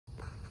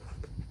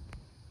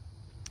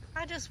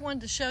I just wanted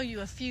to show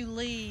you a few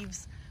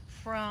leaves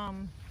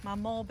from my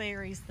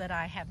mulberries that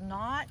I have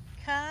not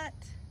cut.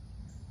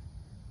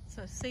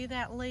 So see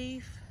that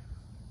leaf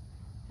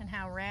and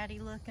how ratty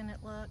looking it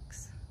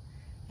looks?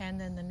 And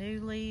then the new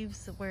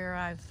leaves where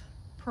I've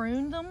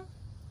pruned them.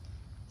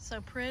 So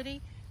pretty.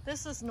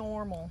 This is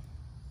normal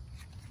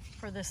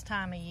for this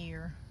time of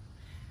year.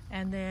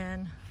 And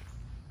then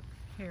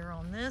here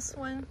on this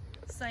one,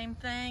 same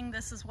thing.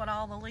 This is what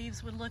all the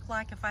leaves would look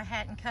like if I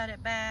hadn't cut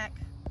it back.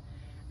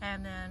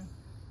 And then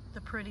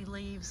the pretty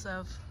leaves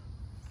of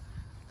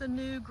the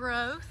new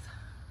growth.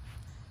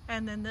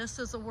 And then this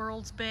is the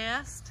world's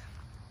best.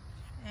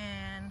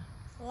 And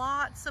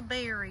lots of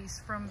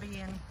berries from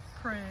being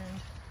pruned.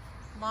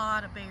 A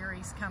lot of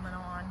berries coming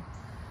on.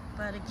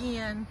 But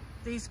again,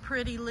 these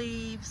pretty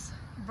leaves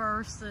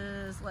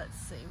versus, let's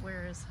see,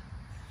 where is,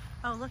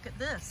 oh, look at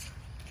this.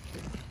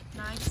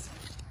 Nice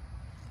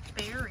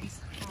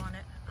berries on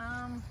it.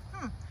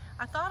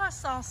 I thought I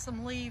saw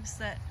some leaves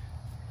that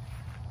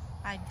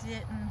I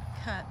didn't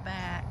cut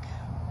back.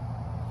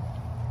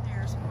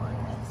 There's one.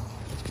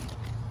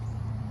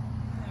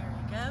 There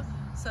you go.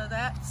 So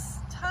that's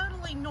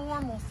totally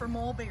normal for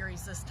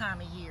mulberries this time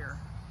of year.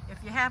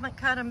 If you haven't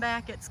cut them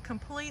back, it's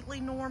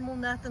completely normal.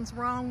 Nothing's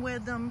wrong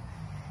with them.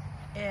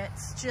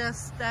 It's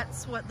just,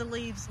 that's what the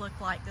leaves look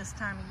like this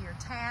time of year.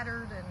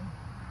 Tattered and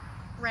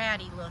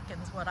ratty looking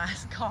is what I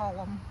call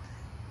them.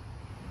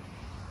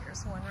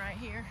 Here's one right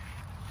here.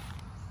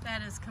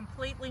 That is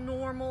completely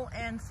normal,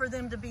 and for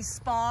them to be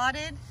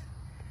spotted,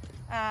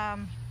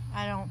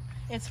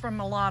 it's from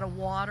a lot of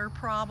water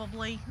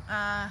probably.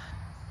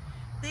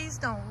 These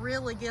don't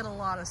really get a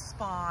lot of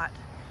spot,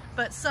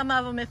 but some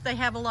of them, if they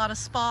have a lot of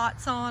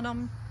spots on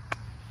them,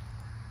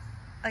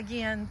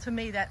 again, to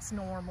me that's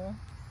normal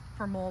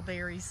for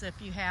mulberries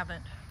if you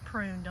haven't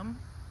pruned them.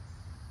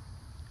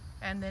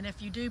 And then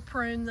if you do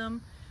prune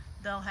them,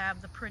 they'll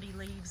have the pretty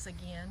leaves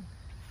again.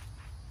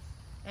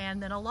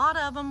 And then a lot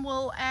of them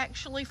will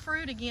actually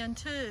fruit again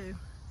too,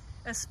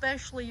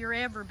 especially your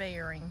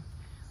everbearing.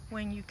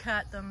 When you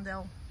cut them,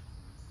 they'll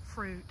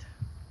fruit.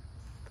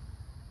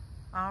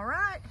 All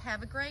right,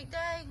 have a great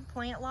day.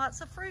 Plant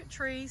lots of fruit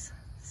trees.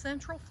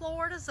 Central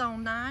Florida,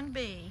 Zone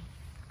 9B.